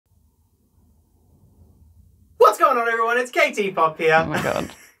it's KTpop here. Oh my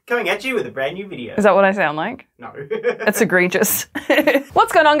god. Coming at you with a brand new video. Is that what I sound like? No. That's egregious.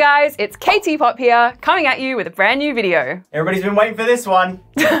 What's going on, guys? It's KTpop here, coming at you with a brand new video. Everybody's been waiting for this one.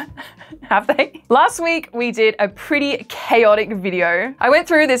 Have they? Last week, we did a pretty chaotic video. I went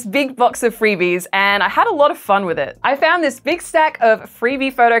through this big box of freebies and I had a lot of fun with it. I found this big stack of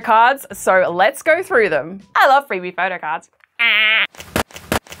freebie photo cards, so let's go through them. I love freebie photo cards.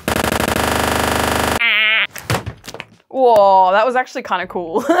 Whoa, that was actually kind of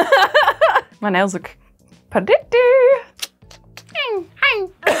cool. My nails look pretty.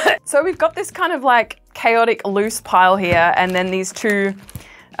 So we've got this kind of like chaotic loose pile here and then these two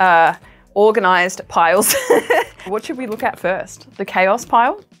organized piles. What should we look at first? The chaos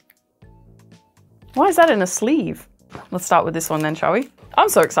pile? Why is that in a sleeve? Let's start with this one then, shall we? I'm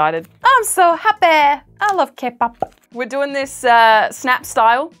so excited. I'm so happy. I love K-pop. We're doing this snap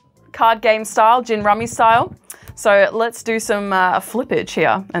style, card game style, gin rummy style. So let's do some flippage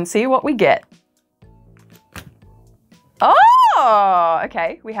here and see what we get. Oh,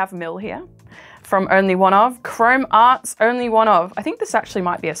 okay. We have Mill here from Only One Of. Chrome Arts, Only One Of. I think this actually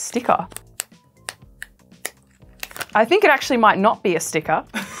might be a sticker. I think it actually might not be a sticker.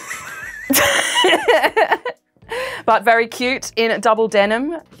 But very cute in double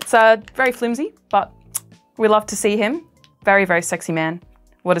denim. It's very flimsy, but we love to see him. Very, very sexy man.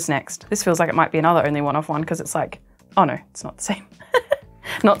 What is next? This feels like it might be another Only One Of one because it's like, oh no, it's not the same.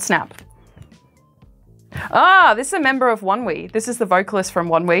 Not Snap. Ah, this is a member of OneWe. This is the vocalist from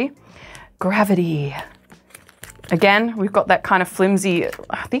OneWe. Gravity. Again, we've got that kind of flimsy,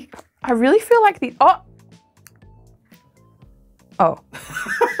 I really feel like the, oh.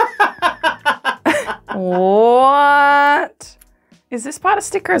 What? Is this part a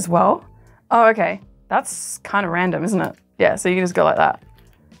sticker as well? Oh, okay. That's kind of random, isn't it? Yeah, so you can just go like that.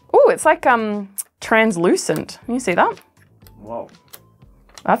 Oh, it's like translucent. Can you see that? Whoa.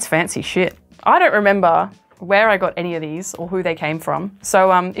 That's fancy shit. I don't remember where I got any of these or who they came from.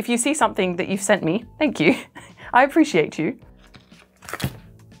 So if you see something that you've sent me, thank you. I appreciate you.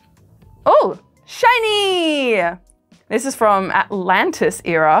 Oh, shiny! This is from Atlantis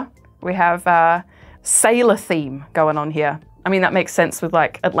era. We have sailor theme going on here. I mean, that makes sense with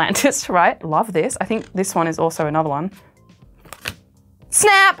like Atlantis, right? Love this. I think this one is also another one.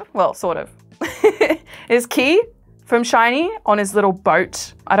 Snap! Well, sort of. Is Key from Shiny on his little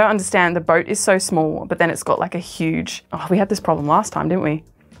boat. I don't understand, the boat is so small, but then it's got like a huge, oh, we had this problem last time, didn't we?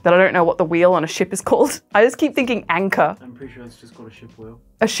 That I don't know what the wheel on a ship is called. I just keep thinking anchor. I'm pretty sure it's just called a ship wheel.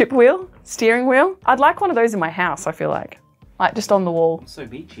 A ship wheel? Steering wheel? I'd like one of those in my house, I feel like. Like just on the wall. It's so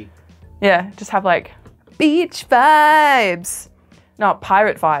beachy. Yeah, just have like beach vibes. No,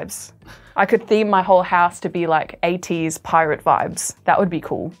 pirate vibes. I could theme my whole house to be like 80s pirate vibes. That would be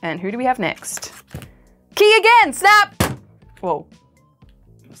cool. And who do we have next? Key again, Snap! Whoa.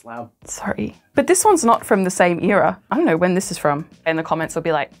 That's loud. Sorry. But this one's not from the same era. I don't know when this is from. And the comments will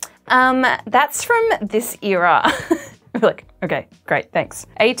be like, that's from this era. I'll be like, okay, great, thanks.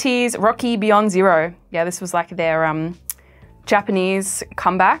 80s Rocky Beyond Zero. Yeah, this was like their Japanese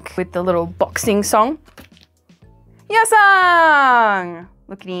comeback with the little boxing song. Yosang!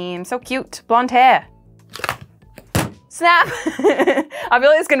 Look at him, so cute. Blonde hair. Snap! I feel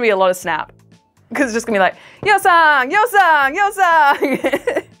like it's gonna be a lot of Snap. Because it's just gonna be like, Yosang, Yosang,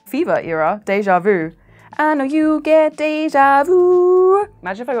 Yosang! Fever era, Deja Vu. I know you get deja vu.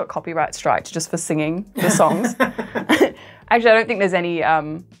 Imagine if I got copyright striked just for singing the songs. Actually, I don't think there's any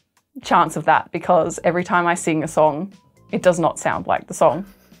chance of that because every time I sing a song, it does not sound like the song,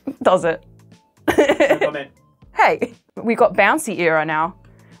 does it? No comment. Hey, we got bouncy era now.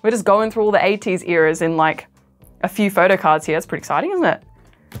 We're just going through all the 80s eras in like a few photo cards here. It's pretty exciting, isn't it?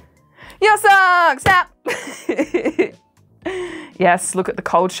 Yosang, Snap! Yes, look at the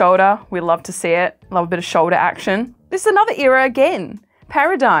cold shoulder. We love to see it. Love a bit of shoulder action. This is another era again.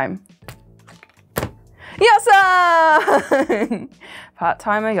 Paradigm. Yosang!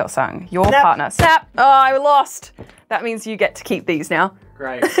 Part-timer Yosang, your partner. Snap! Oh, I lost. That means you get to keep these now.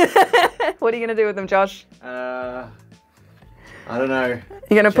 Great. What are you gonna do with them, Josh? I don't know.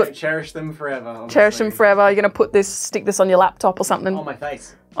 You're gonna cherish them forever. Honestly. Cherish them forever. You're gonna stick this on your laptop or something. On my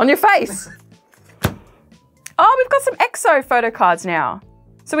face. On your face. Oh, we've got some EXO photo cards now.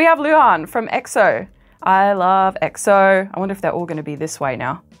 So we have Luhan from EXO. I love EXO. I wonder if they're all gonna be this way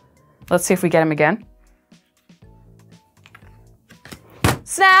now. Let's see if we get him again.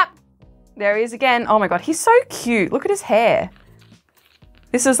 Snap! There he is again. Oh my God, he's so cute. Look at his hair.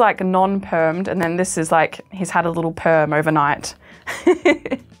 This is like non-permed, and then this is like, he's had a little perm overnight.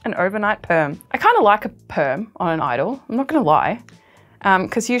 An overnight perm. I kind of like a perm on an idol, I'm not gonna lie.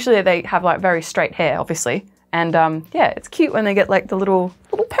 Because usually they have like very straight hair, obviously. And yeah, it's cute when they get like the little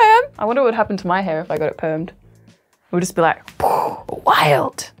perm. I wonder what would happen to my hair if I got it permed. It would just be like,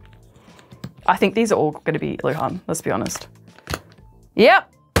 wild. I think these are all going to be Luhan, let's be honest.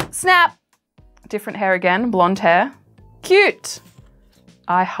 Yep, snap. Different hair again, blonde hair. Cute.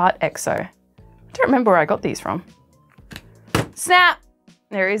 I heart EXO. I don't remember where I got these from. Snap.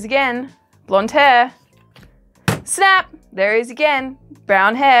 There he is again. Blonde hair. Snap. There he is again.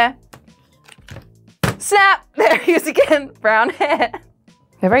 Brown hair. Snap. There he is again. Brown hair.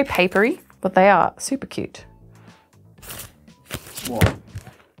 They're very papery, but they are super cute. What?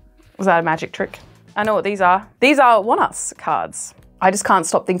 Was that a magic trick? I know what these are. These are Want Us cards. I just can't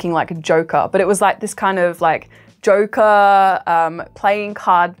stop thinking like a Joker, but it was like this kind of like Joker playing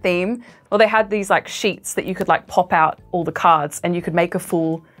card theme. Well, they had these like sheets that you could like pop out all the cards and you could make a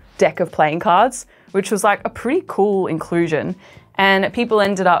full deck of playing cards, which was like a pretty cool inclusion. And people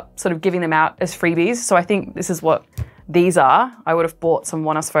ended up sort of giving them out as freebies. So I think this is what these are. I would have bought some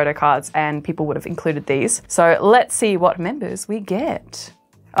Want Us photo cards and people would have included these. So let's see what members we get.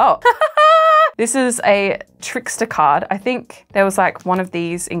 Oh, this is a trickster card. I think there was like one of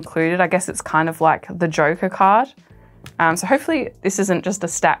these included. I guess it's kind of like the Joker card. So hopefully this isn't just a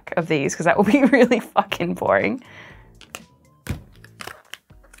stack of these because that will be really fucking boring.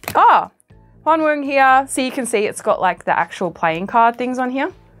 Oh, Hwanwoong here. So you can see it's got like the actual playing card things on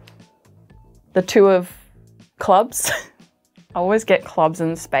here. The two of clubs. I always get clubs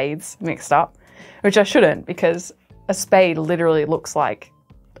and spades mixed up, which I shouldn't because a spade literally looks like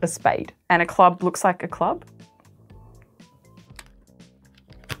a spade and a club looks like a club.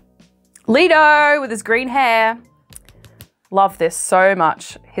 Lido with his green hair. Love this so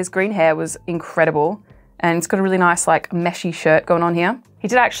much. His green hair was incredible and it's got a really nice like meshy shirt going on here. He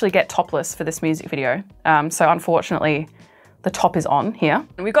did actually get topless for this music video. So unfortunately the top is on here.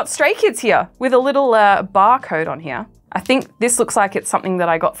 And we've got Stray Kids here with a little barcode on here. I think this looks like it's something that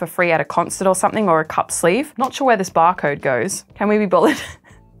I got for free at a concert or something or a cup sleeve. Not sure where this barcode goes. Can we be bothered?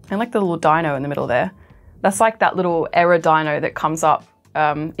 I like the little dino in the middle there. That's like that little error dino that comes up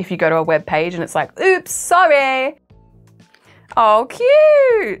if you go to a web page and it's like, oops, sorry. Oh,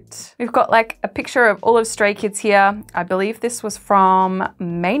 cute. We've got like a picture of all of Stray Kids here. I believe this was from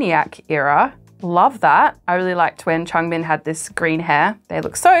Maniac era. Love that. I really liked when Changbin had this green hair. They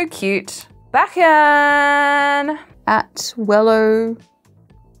look so cute. Baekhyun at Wello.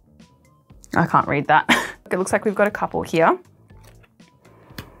 I can't read that. It looks like we've got a couple here.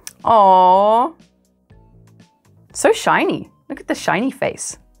 Aww. So shiny. Look at the shiny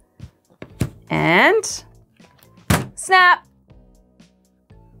face. And snap.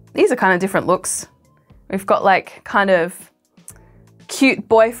 These are kind of different looks. We've got like kind of cute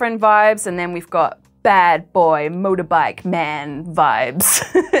boyfriend vibes and then we've got bad boy motorbike man vibes.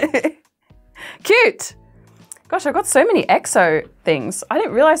 Cute. Gosh, I've got so many EXO things. I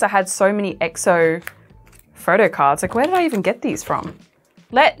didn't realize I had so many EXO photo cards. Like, where did I even get these from?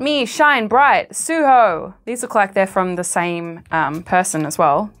 Let Me Shine Bright, Suho. These look like they're from the same person as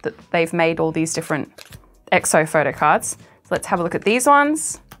well, that they've made all these different EXO photo cards. So let's have a look at these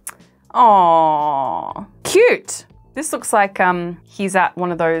ones. Aww, cute. This looks like he's at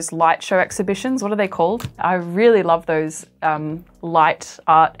one of those light show exhibitions. What are they called? I really love those light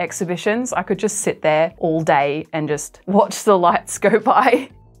art exhibitions. I could just sit there all day and just watch the lights go by.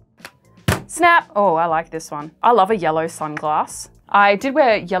 Snap. Oh, I like this one. I love a yellow sunglass. I did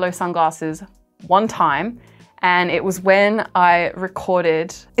wear yellow sunglasses one time and it was when I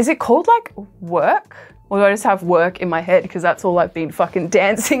recorded, is it called like Work? Or do I just have Work in my head because that's all I've been fucking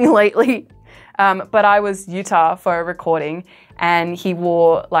dancing lately. But I was Utah for a recording and he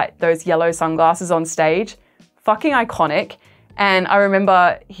wore like those yellow sunglasses on stage. Fucking iconic. And I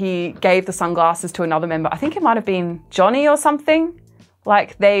remember he gave the sunglasses to another member. I think it might have been Johnny or something.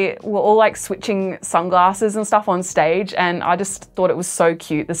 Like they were all like switching sunglasses and stuff on stage and I just thought it was so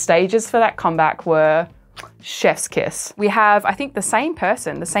cute. The stages for that comeback were chef's kiss. We have, I think, the same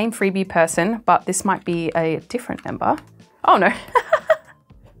person, the same freebie person, but this might be a different member. Oh no.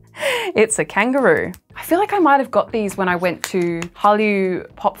 It's a kangaroo. I feel like I might have got these when I went to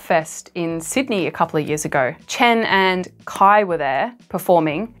Hallyu Pop Fest in Sydney a couple of years ago. Chen and Kai were there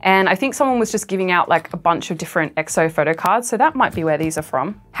performing, and I think someone was just giving out like a bunch of different EXO photo cards, so that might be where these are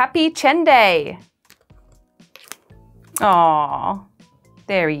from. Happy Chen Day. Aww,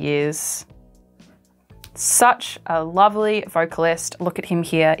 there he is. Such a lovely vocalist. Look at him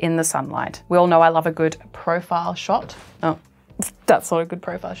here in the sunlight. We all know I love a good profile shot. Oh. That's not a good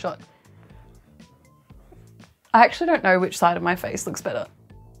profile shot. I actually don't know which side of my face looks better.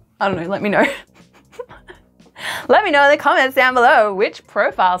 I don't know, let me know. Let me know in the comments down below which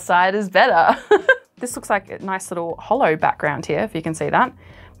profile side is better. this looks like a nice little hollow background here, if you can see that.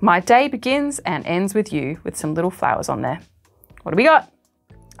 My day begins and ends with you, with some little flowers on there. What do we got?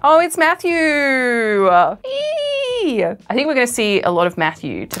 Oh, it's Matthew. Eee! I think we're going to see a lot of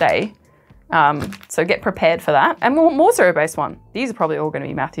Matthew today. So get prepared for that. And more Zero Base One. These are probably all going to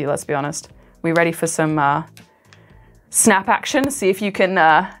be Matthew, let's be honest. We ready for some snap action? See if you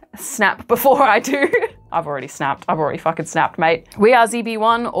can snap before I do. I've already snapped. I've already fucking snapped, mate. We are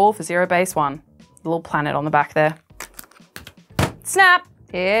ZB1, all for Zero Base One. The little planet on the back there. Snap!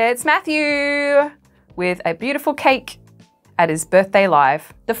 It's Matthew with a beautiful cake at his birthday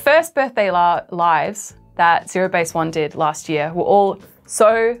live. The first birthday lives that Zero Base One did last year were all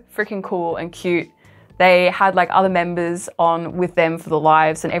so freaking cool and cute. They had like other members on with them for the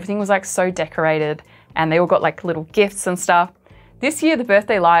lives and everything was like so decorated and they all got like little gifts and stuff. This year, the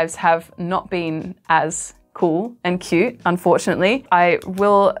birthday lives have not been as cool and cute, unfortunately. I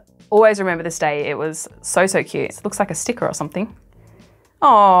will always remember this day. It was so, so cute. It looks like a sticker or something.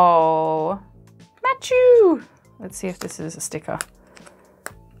 Oh, Matthew. Let's see if this is a sticker.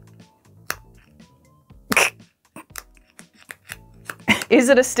 Is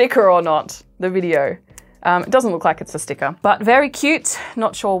it a sticker or not? The video. It doesn't look like it's a sticker, but very cute.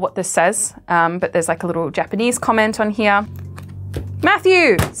 Not sure what this says, but there's like a little Japanese comment on here.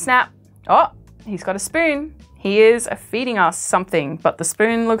 Matthew, snap. Oh, he's got a spoon. He is feeding us something, but the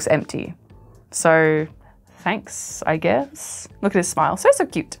spoon looks empty. So thanks, I guess. Look at his smile, so, so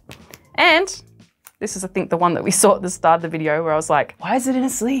cute. And this is, I think, the one that we saw at the start of the video where I was like, why is it in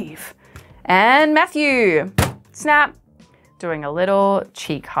a sleeve? And Matthew, snap. Doing a little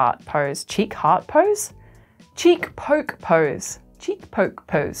cheek heart pose. Cheek heart pose? Cheek poke pose. Cheek poke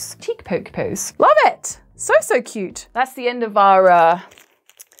pose. Cheek poke pose. Love it. So, so cute. That's the end of our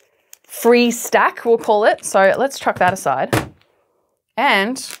free stack, we'll call it. So let's chuck that aside.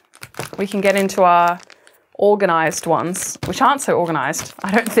 And we can get into our organized ones, which aren't so organized,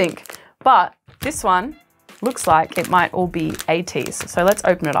 I don't think. But this one looks like it might all be ATs. So let's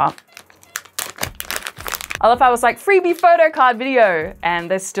open it up. I love how I was like, Freebie Photocard video, and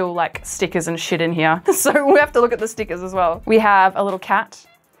there's still like stickers and shit in here. So we have to look at the stickers as well. We have a little cat.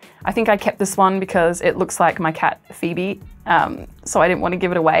 I think I kept this one because it looks like my cat, Phoebe. So I didn't want to give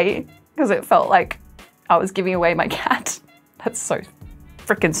it away because it felt like I was giving away my cat. That's so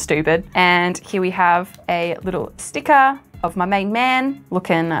freaking stupid. And here we have a little sticker of my main man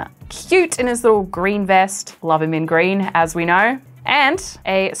looking cute in his little green vest. Love him in green, as we know. And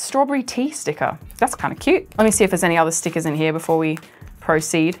a strawberry tea sticker. That's kind of cute. Let me see if there's any other stickers in here before we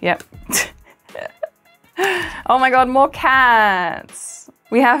proceed. Yep. Oh my God, more cats.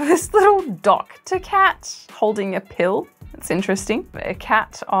 We have this little doctor cat holding a pill. That's interesting. A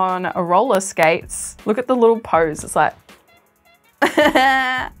cat on a roller skates. Look at the little pose. It's like,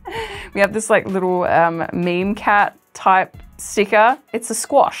 we have this like little meme cat type sticker. It's a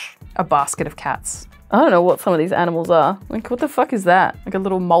squash, a basket of cats. I don't know what some of these animals are. Like, what the fuck is that? Like a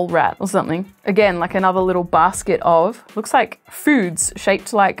little mole rat or something. Again, like another little basket of, looks like foods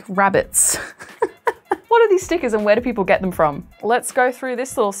shaped like rabbits. What are these stickers and where do people get them from? Let's go through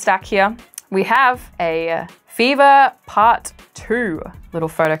this little stack here. We have a Fever Part 2 little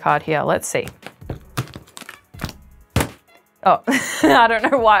photo card here. Let's see. Oh, I don't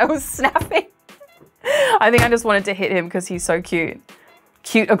know why I was snapping. I think I just wanted to hit him because he's so cute.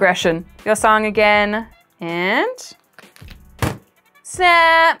 Cute aggression. Your song again. And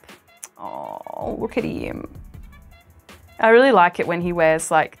snap. Oh, look at him. I really like it when he wears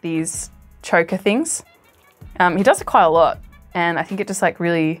like these choker things. He does it quite a lot and I think it just like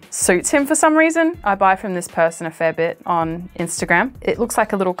really suits him for some reason. I buy from this person a fair bit on Instagram. It looks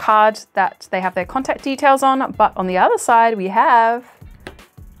like a little card that they have their contact details on, but on the other side we have,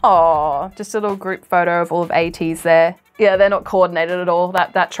 oh, just a little group photo of all of ATs there. Yeah, they're not coordinated at all.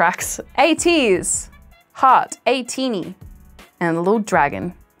 That tracks. ATs, heart, A-teeny, and a little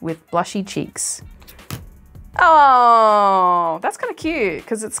dragon with blushy cheeks. Oh, that's kind of cute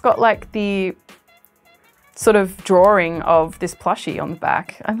because it's got like the sort of drawing of this plushie on the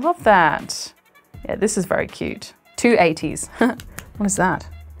back. I love that. Yeah, this is very cute. 2 ATs. What is that?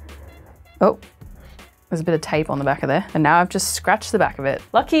 Oh, there's a bit of tape on the back of there. And now I've just scratched the back of it.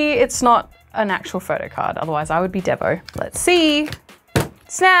 Lucky it's not an actual photo card, otherwise I would be Devo. Let's see.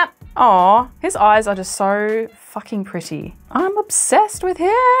 Snap. Aw, his eyes are just so fucking pretty. I'm obsessed with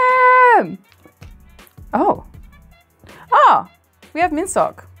him. Oh. Ah, we have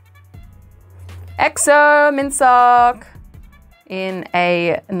Minsock. EXO Minsock in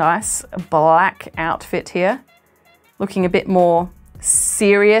a nice black outfit here. Looking a bit more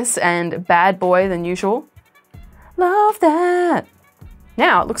serious and bad boy than usual. Love that.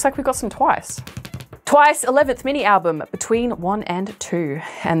 Now, it looks like we've got some Twice. Twice 11th mini album between 1 and 2.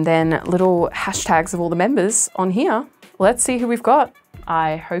 And then little hashtags of all the members on here. Let's see who we've got.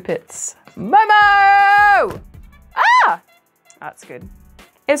 I hope it's Momo! Ah! That's good.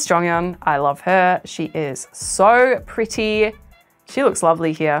 It's Jonghyun. I love her. She is so pretty. She looks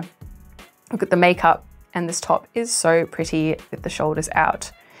lovely here. Look at the makeup, and this top is so pretty with the shoulders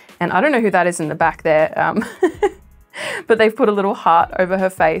out. And I don't know who that is in the back there, but they've put a little heart over her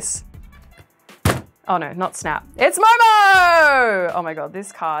face. Oh no, not Snap. It's Momo! Oh my God,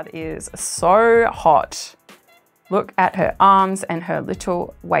 this card is so hot. Look at her arms and her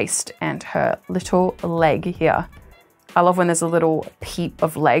little waist and her little leg here. I love when there's a little peep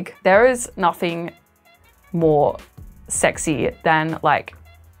of leg. There is nothing more sexy than like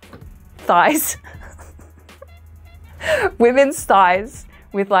thighs. Women's thighs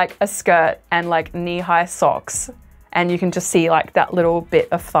with like a skirt and like knee-high socks. And you can just see like that little bit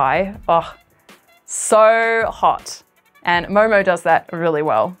of thigh. Oh, so hot. And Momo does that really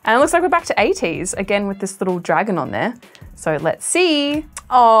well. And it looks like we're back to 80s again with this little dragon on there. So let's see.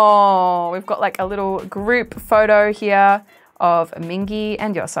 Oh, we've got like a little group photo here of Mingi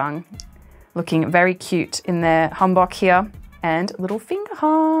and Yeosang looking very cute in their hanbok here and little finger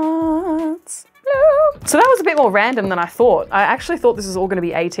hearts. So that was a bit more random than I thought. I actually thought this was all gonna be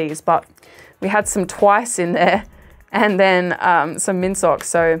 80s, but we had some Twice in there and then some Minseok,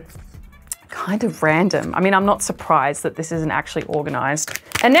 so kind of random. I mean, I'm not surprised that this isn't actually organized.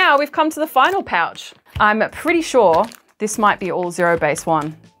 And now we've come to the final pouch. I'm pretty sure this might be all Zero Base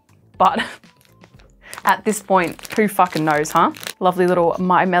One, but at this point, who fucking knows, huh? Lovely little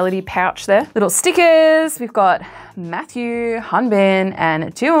My Melody pouch there. Little stickers. We've got Matthew, Hanbin,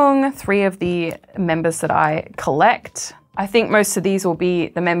 and Jung, 3 of the members that I collect. I think most of these will be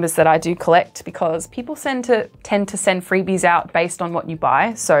the members that I do collect because people tend to send freebies out based on what you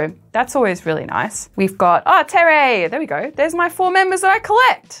buy. So that's always really nice. We've got, oh, Tere, there we go. There's my 4 members that I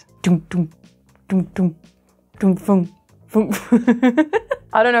collect. Dum, dum, dum, dum, dum, dum.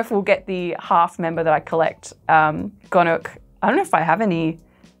 I don't know if we'll get the half member that I collect. Gonuk, I don't know if I have any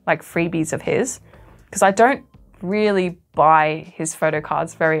like freebies of his because I don't really buy his photo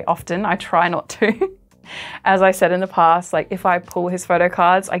cards very often. I try not to. As I said in the past, like if I pull his photo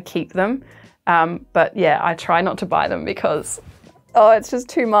cards, I keep them. But yeah, I try not to buy them because, oh, it's just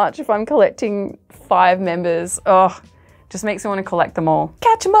too much. If I'm collecting 5 members, oh, just makes me want to collect them all.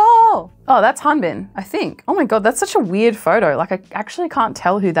 Catch them all! Oh, that's Hanbin, I think. Oh my God, that's such a weird photo. Like I actually can't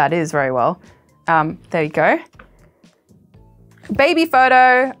tell who that is very well. There you go. Baby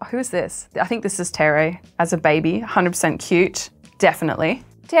photo. Oh, who is this? I think this is Tere as a baby. 100% cute, definitely.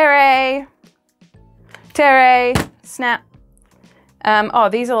 Tere! Tere, Snap. Oh,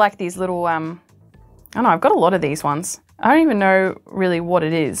 these are like these little, I don't know, I've got a lot of these ones. I don't even know really what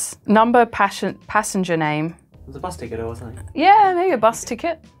it is. Number, passenger name. It's a bus ticket or something. Yeah, maybe a bus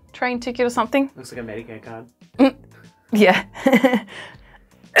ticket, train ticket or something. Looks like a Medicare card. Yeah.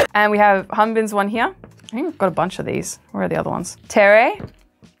 And we have Hanbin's one here. I think we've got a bunch of these. Where are the other ones? Tere.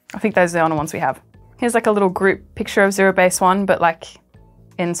 I think those are the only ones we have. Here's like a little group picture of Zero Base One, but like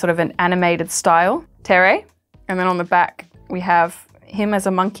in sort of an animated style. Tere. And then on the back, we have him as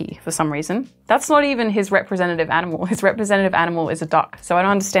a monkey for some reason. That's not even his representative animal. His representative animal is a duck. So I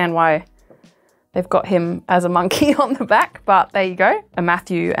don't understand why they've got him as a monkey on the back, but there you go. A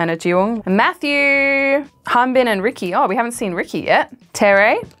Matthew and a Jeong. Matthew, Hanbin and Ricky. Oh, we haven't seen Ricky yet.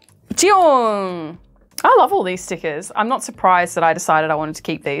 Tere, Jeong. I love all these stickers. I'm not surprised that I decided I wanted to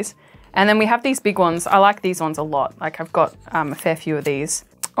keep these. And then we have these big ones. I like these ones a lot. Like I've got a fair few of these.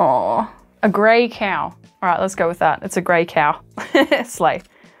 Oh, a grey cow. All right, let's go with that. It's a grey cow. Slay.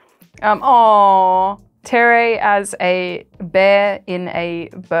 Oh, Tere as a bear in a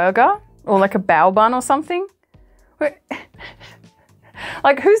burger or like a bao bun or something.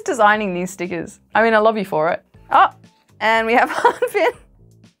 Like who's designing these stickers? I mean, I love you for it. Oh, and we have Hanbin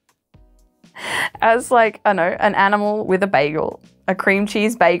as like, I don't know, an animal with a bagel, a cream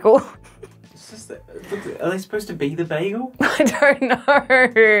cheese bagel. Are they supposed to be the bagel? I don't know.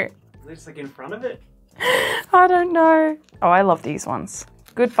 Are they just like in front of it? I don't know. Oh, I love these ones.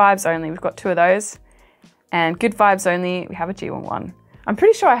 Good Vibes Only. We've got 2 of those. And Good Vibes Only, we have a G1 one. I'm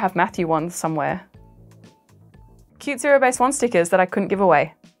pretty sure I have Matthew ones somewhere. Cute Zero Base One stickers that I couldn't give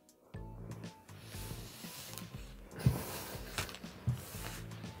away.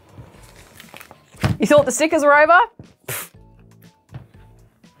 You thought the stickers were over? Pfft.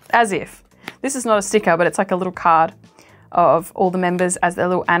 As if. This is not a sticker, but it's like a little card of all the members as their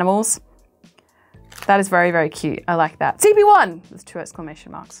little animals. That is very, very cute. I like that. CP1 with 2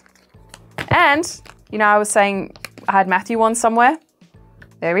 exclamation marks. And, you know, I was saying I had Matthew one somewhere.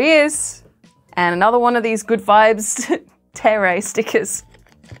 There he is. And another one of these good vibes Terre stickers.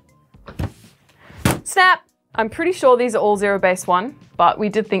 Snap! I'm pretty sure these are all zero base 1, but we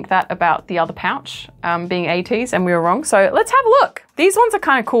did think that about the other pouch being ATs and we were wrong. So let's have a look. These ones are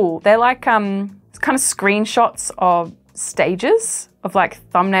kind of cool. They're like kind of screenshots of stages, of like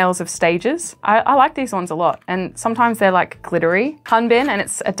thumbnails of stages. I like these ones a lot. And sometimes they're like glittery. Hanbin, and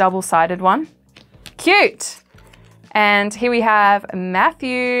it's a double-sided one. Cute! And here we have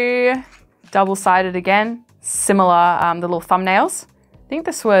Matthew, double-sided again. Similar, the little thumbnails. I think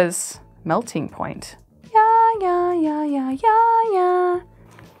this was Melting Point. Yeah.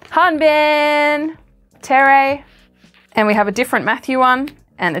 Hanbin, Terre, and we have a different Matthew one,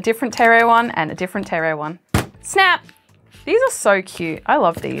 and a different Terre one, and a different Terre one. Snap! These are so cute. I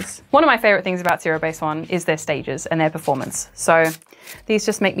love these. One of my favorite things about Zero Base 1 is their stages and their performance. So these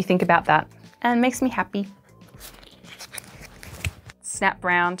just make me think about that and makes me happy. Snap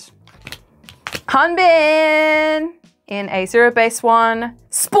round. Hanbin in a Zero Base 1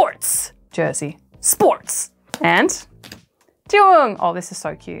 sports jersey. Sports. And Jung. Oh, this is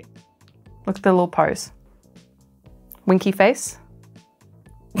so cute. Look at the little pose. Winky face.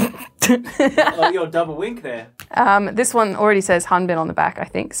 Oh, your double wink there. This one already says Hanbin on the back, I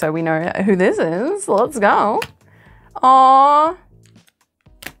think, so we know who this is. Let's go. Aww.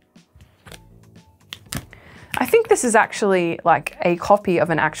 I think this is actually like a copy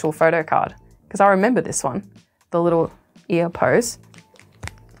of an actual photo card because I remember this one, the little ear pose.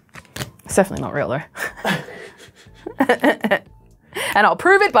 It's definitely not real though. And I'll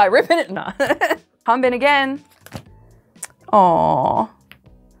prove it by ripping it. No. Hanbin again. Aww.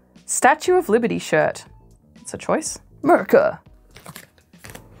 Statue of Liberty shirt. It's a choice. Merca.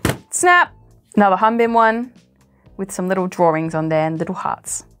 Snap. Another Hanbin one with some little drawings on there and little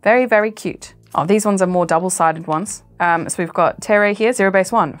hearts. Very, very cute. Oh, these ones are more double-sided ones. So we've got Terre here, Zero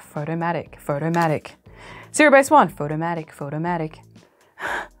Base 1, Photomatic, Photomatic. Zero Base 1, Photomatic, Photomatic.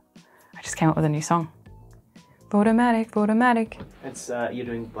 I just came up with a new song. Photomatic, Photomatic. It's, you're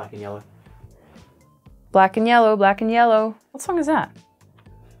doing black and yellow. Black and yellow, black and yellow. What song is that?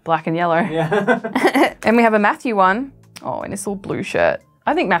 Black and yellow. Yeah. And we have a Matthew one. Oh, in this little blue shirt.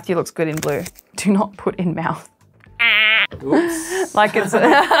 I think Matthew looks good in blue. Do not put in mouth. Oops. Like it's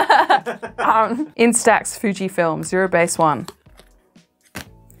Instax Fujifilm, Zero Base 1.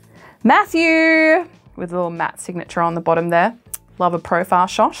 Matthew, with a little matte signature on the bottom there. Love a profile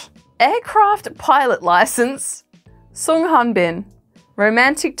shot. Aircraft pilot license. Sung Hanbin.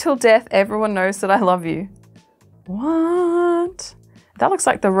 Romantic till death, everyone knows that I love you. What? That looks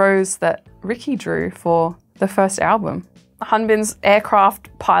like the rose that Ricky drew for the first album. Hanbin's aircraft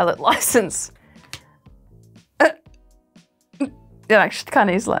pilot license. It actually kind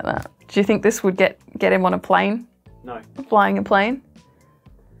of is like that. Do you think this would get him on a plane? No. Flying a plane?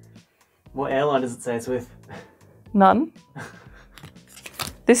 What airline does it say it's with? None.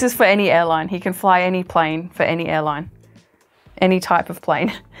 This is for any airline. He can fly any plane for any airline. Any type of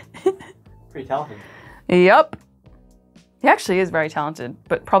plane. Pretty talented. Yup. He actually is very talented,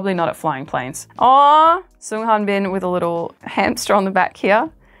 but probably not at flying planes. Aww, Sung Hanbin with a little hamster on the back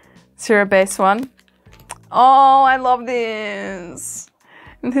here. Zero Base 1. Oh, I love this.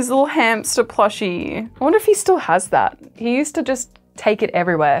 And his little hamster plushie. I wonder if he still has that. He used to just take it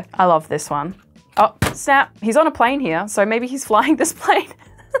everywhere. I love this one. Oh, snap. He's on a plane here, so maybe he's flying this plane.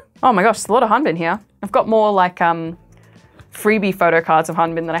 Oh my gosh, there's a lot of Hanbin here. I've got more like freebie photo cards of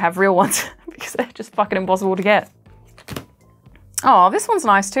Hanbin than I have real ones because they're just fucking impossible to get. Oh, this one's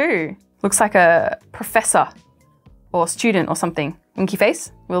nice too. Looks like a professor or student or something. Winky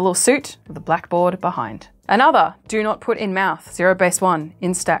face with a little suit with a blackboard behind. Another do not put in mouth. Zero Base 1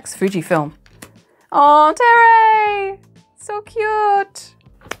 Instax Fujifilm. Oh, Terre! So cute.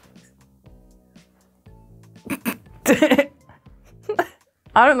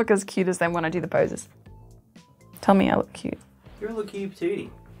 I don't look as cute as them when I do the poses. Tell me I look cute. You're a little cute patootie.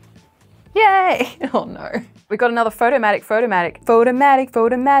 Yay! Oh no. We got another Photomatic.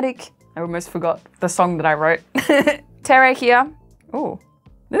 I almost forgot the song that I wrote. Terre here. Oh,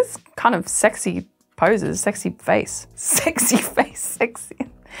 this kind of sexy poses, sexy face. Sexy face, sexy.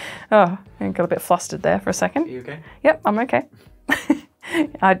 Oh, I got a bit flustered there for a second. Are you okay? Yep, I'm okay.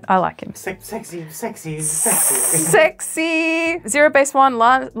 I like him. Sexy. Sexy. Zero Base 1,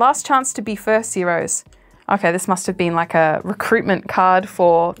 last chance to be first zeros. Okay, this must have been like a recruitment card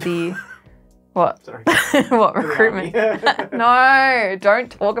for the... What? Sorry. What, recruitment? No,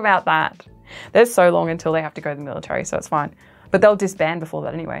 don't talk about that. There's so long until they have to go to the military, so it's fine. But they'll disband before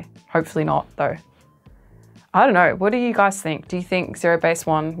that anyway. Hopefully not, though. I don't know. What do you guys think? Do you think Zero Base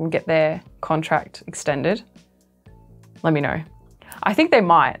 1 will get their contract extended? Let me know. I think they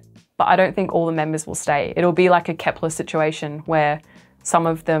might, but I don't think all the members will stay. It'll be like a Kepler situation where some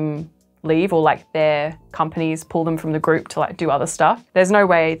of them leave or like their companies pull them from the group to like do other stuff. There's no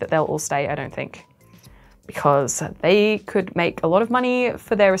way that they'll all stay, I don't think, because they could make a lot of money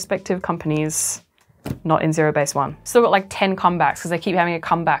for their respective companies, not in Zero Base One. Still got like 10 comebacks because they keep having a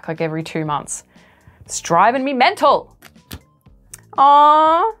comeback like every 2 months. It's driving me mental.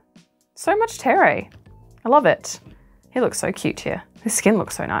 Aww, so much Terre. I love it. He looks so cute here. His skin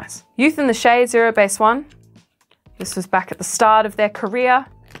looks so nice. Youth in the Shade, Zero Base One. This was back at the start of their career.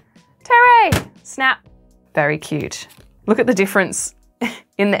 Terre, snap. Very cute. Look at the difference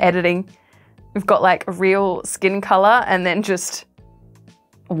in the editing. We've got like a real skin color and then just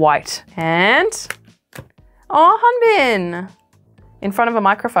white. And, oh, Hanbin. In front of a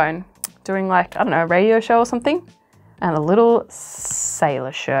microphone, doing like, I don't know, a radio show or something. And a little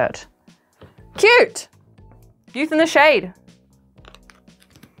sailor shirt. Cute. Youth in the Shade.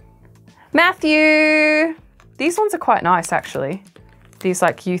 Matthew. These ones are quite nice, actually. These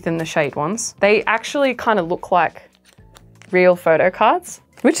like Youth in the Shade ones. They actually kind of look like real photo cards,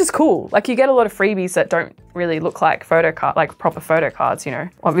 which is cool. Like you get a lot of freebies that don't really look like like proper photo cards, you know.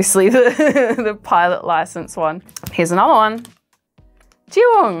 Obviously the, the pilot license one. Here's another one.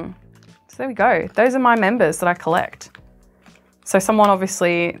 Jiwoong. So there we go. Those are my members that I collect. So someone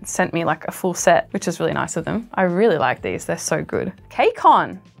obviously sent me like a full set, which is really nice of them. I really like these. They're so good.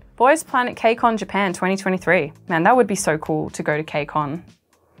 KCON. Boys Planet KCON Japan 2023. Man, that would be so cool to go to KCON.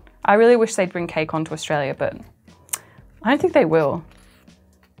 I really wish they'd bring KCON to Australia, but I don't think they will.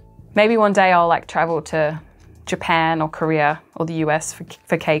 Maybe one day I'll like travel to Japan or Korea or the US for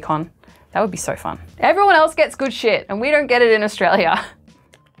KCON. That would be so fun. Everyone else gets good shit and we don't get it in Australia.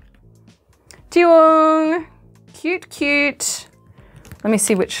 Jiwoong. Cute, cute. Let me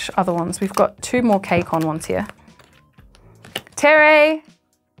see which other ones. We've got 2 more KCON ones here. Terre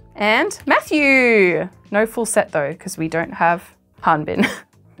and Matthew. No full set though, because we don't have Hanbin. Oh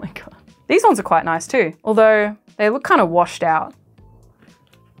my God. These ones are quite nice too, although they look kind of washed out.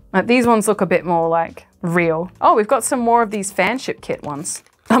 Like these ones look a bit more like real. Oh, we've got some more of these fanship kit ones.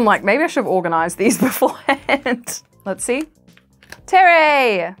 I'm like, maybe I should have organized these beforehand. Let's see.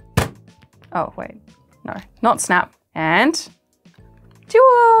 Terre. Oh, wait. No, not Snap. And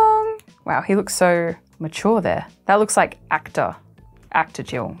Jiwoong. Wow, he looks so mature there. That looks like actor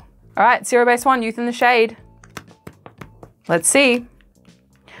Jiwoong. All right, Zero Base One, Youth in the Shade. Let's see.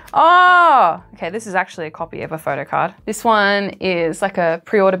 Oh, okay, this is actually a copy of a photo card. This one is like a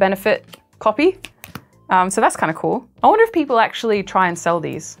pre-order benefit copy. So that's kind of cool. I wonder if people actually try and sell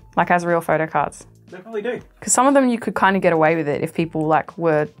these like as real photo cards. They probably do. Because some of them you could kind of get away with it if people like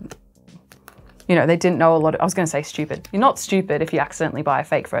were, you know, they didn't know a lot of, I was gonna say stupid. You're not stupid if you accidentally buy a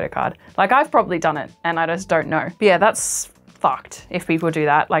fake photo card. Like I've probably done it and I just don't know. But yeah, that's fucked if people do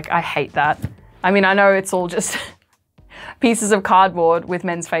that. Like I hate that. I mean, I know it's all just pieces of cardboard with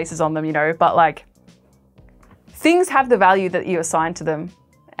men's faces on them, you know, but like things have the value that you assign to them,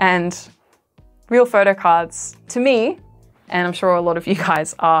 and real photo cards to me, and I'm sure a lot of you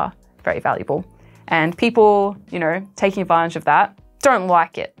guys, are very valuable. And people, you know, taking advantage of that, don't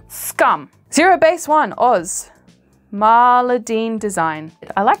like it. Scum. Zero Base One, Oz. Marladine design.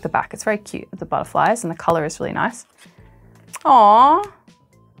 I like the back, it's very cute with the butterflies and the color is really nice. Aww,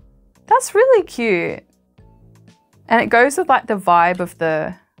 that's really cute. And it goes with like the vibe of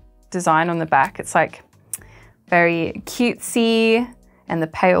the design on the back. It's like very cutesy and the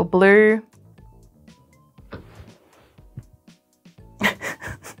pale blue.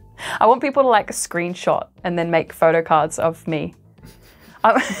 I want people to like screenshot and then make photo cards of me.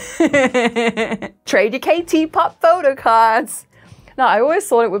 Trade your KTpop photo cards. No, I always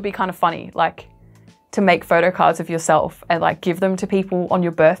thought it would be kind of funny, like to make photo cards of yourself and like give them to people on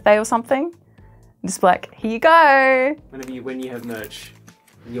your birthday or something. Just be like, here you go. When you have merch,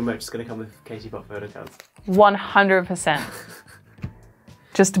 your merch is going to come with KTpop photo cards. 100%.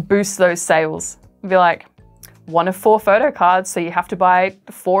 Just to boost those sales. Be like, 1 of 4 photo cards, so you have to buy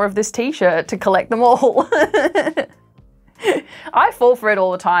 4 of this t-shirt to collect them all. I fall for it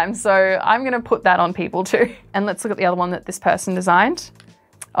all the time, so I'm gonna put that on people too. And let's look at the other one that this person designed.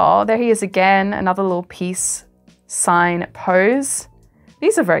 Oh, there he is again, another little peace sign pose.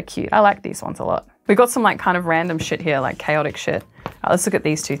 These are very cute. I like these ones a lot. We got some like kind of random shit here, like chaotic shit. Let's look at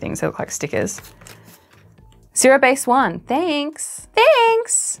these 2 things. They look like stickers. Zero Base One, thanks.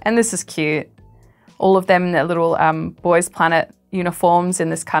 Thanks. And this is cute. All of them in their little Boys Planet uniforms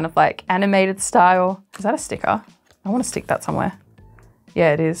in this kind of like animated style. Is that a sticker? I want to stick that somewhere.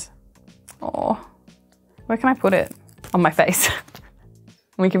 Yeah, it is. Oh, where can I put it? On my face.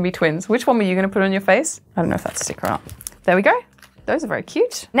 We can be twins. Which one were you going to put on your face? I don't know if that's a sticker or not. There we go. Those are very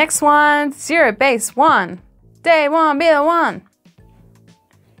cute. Next one, 0 base 1. Day 1, be the one.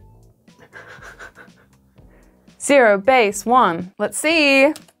 0 base 1. Let's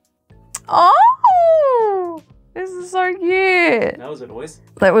see. Oh, this is so cute. That was a noise.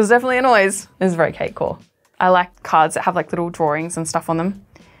 That was definitely a noise. This is very KTpop. I like cards that have like little drawings and stuff on them.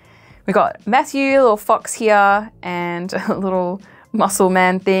 We got Matthew, a little fox here, and a little muscle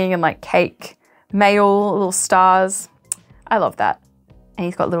man thing, and like cake, mail, little stars. I love that. And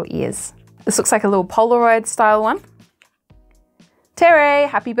he's got little ears. This looks like a little Polaroid style one. Tere,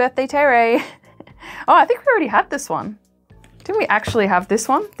 happy birthday, Tere. Oh, I think we already had this one. Didn't we actually have this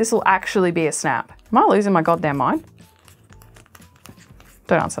one? This will actually be a snap. Am I losing my goddamn mind?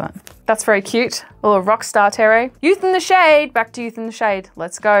 Don't answer that. That's very cute. A little rock star Tere. Youth in the Shade. Back to Youth in the Shade.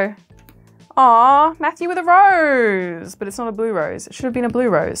 Let's go. Aw, Matthew with a rose. But it's not a blue rose. It should have been a blue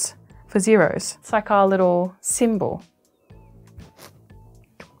rose for zeros. It's like our little symbol.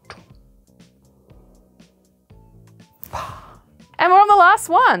 And we're on the last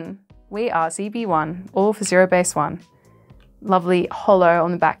one. We are ZB1, all for 0 base 1. Lovely hollow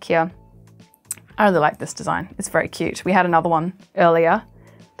on the back here. I really like this design. It's very cute. We had another one earlier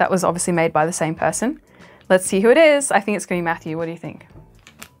that was obviously made by the same person. Let's see who it is. I think it's gonna be Matthew. What do you think?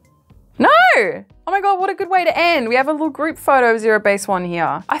 No! Oh my God, what a good way to end. We have a little group photo of 0 base 1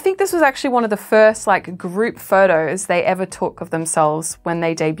 here. I think this was actually one of the first like group photos they ever took of themselves when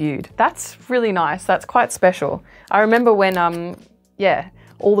they debuted. That's really nice. That's quite special. I remember when, yeah,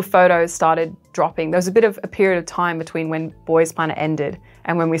 all the photos started dropping. There was a bit of a period of time between when Boys Planet ended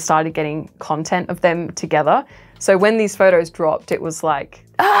and when we started getting content of them together. So when these photos dropped, it was like,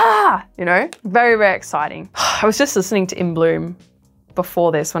 ah, you know, very, very exciting. I was just listening to In Bloom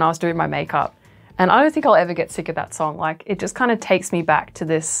before this when I was doing my makeup, and I don't think I'll ever get sick of that song. Like, it just kind of takes me back to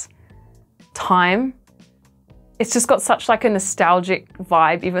this time. It's just got such like a nostalgic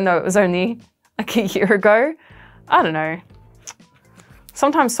vibe, even though it was only like a year ago. I don't know.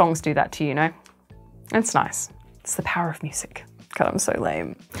 Sometimes songs do that to you, you know? It's nice. It's the power of music. God, I'm so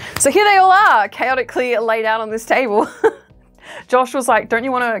lame. So here they all are, chaotically laid out on this table. Josh was like, don't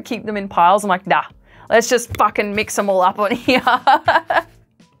you want to keep them in piles? I'm like, nah, let's just fucking mix them all up on here. I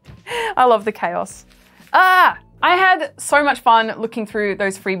love the chaos. I had so much fun looking through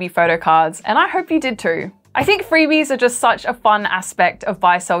those freebie photo cards, and I hope you did too. I think freebies are just such a fun aspect of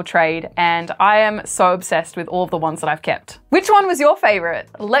buy, sell, trade, and I am so obsessed with all of the ones that I've kept. Which one was your favorite?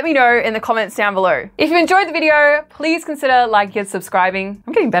 Let me know in the comments down below. If you enjoyed the video, please consider liking and subscribing.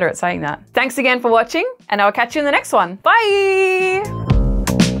 I'm getting better at saying that. Thanks again for watching, and I'll catch you in the next one. Bye!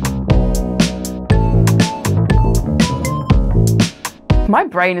 My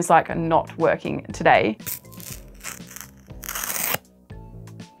brain is like not working today.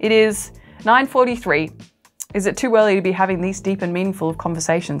 It is 9:43. Is it too early to be having these deep and meaningful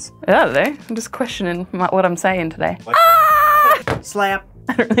conversations? I don't know. I'm just questioning what I'm saying today. Like slap.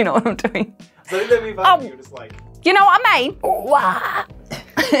 I don't really know what I'm doing. So then we've you're just like, you know what I mean?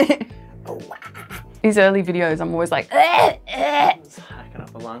 These early videos, I'm always like, hacking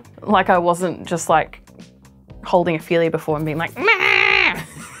up a lung. Like I wasn't just like holding Ophelia before and being like, and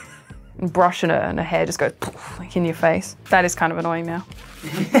brushing her and her hair just goes like in your face. That is kind of annoying now.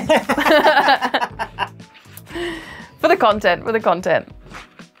 For the content.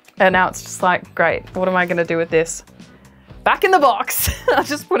 And now it's just like, great, what am I gonna do with this? Back in the box. I'll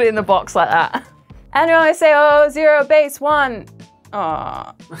just put it in the box like that. And when I say, oh, 0 base 1.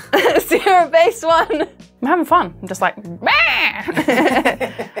 Aw, 0 base 1. I'm having fun. I'm just like, look at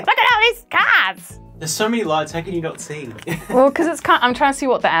all these cards. There's so many lights, how can you not see? Well, because I'm trying to see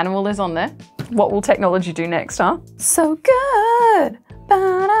what the animal is on there. What will technology do next, huh? So good.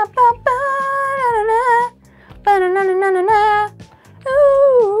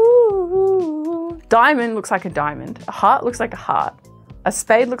 Ooh. Diamond looks like a diamond. A heart looks like a heart. A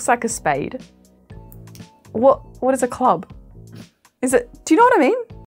spade looks like a spade. What is a club? Is it, do you know what I mean?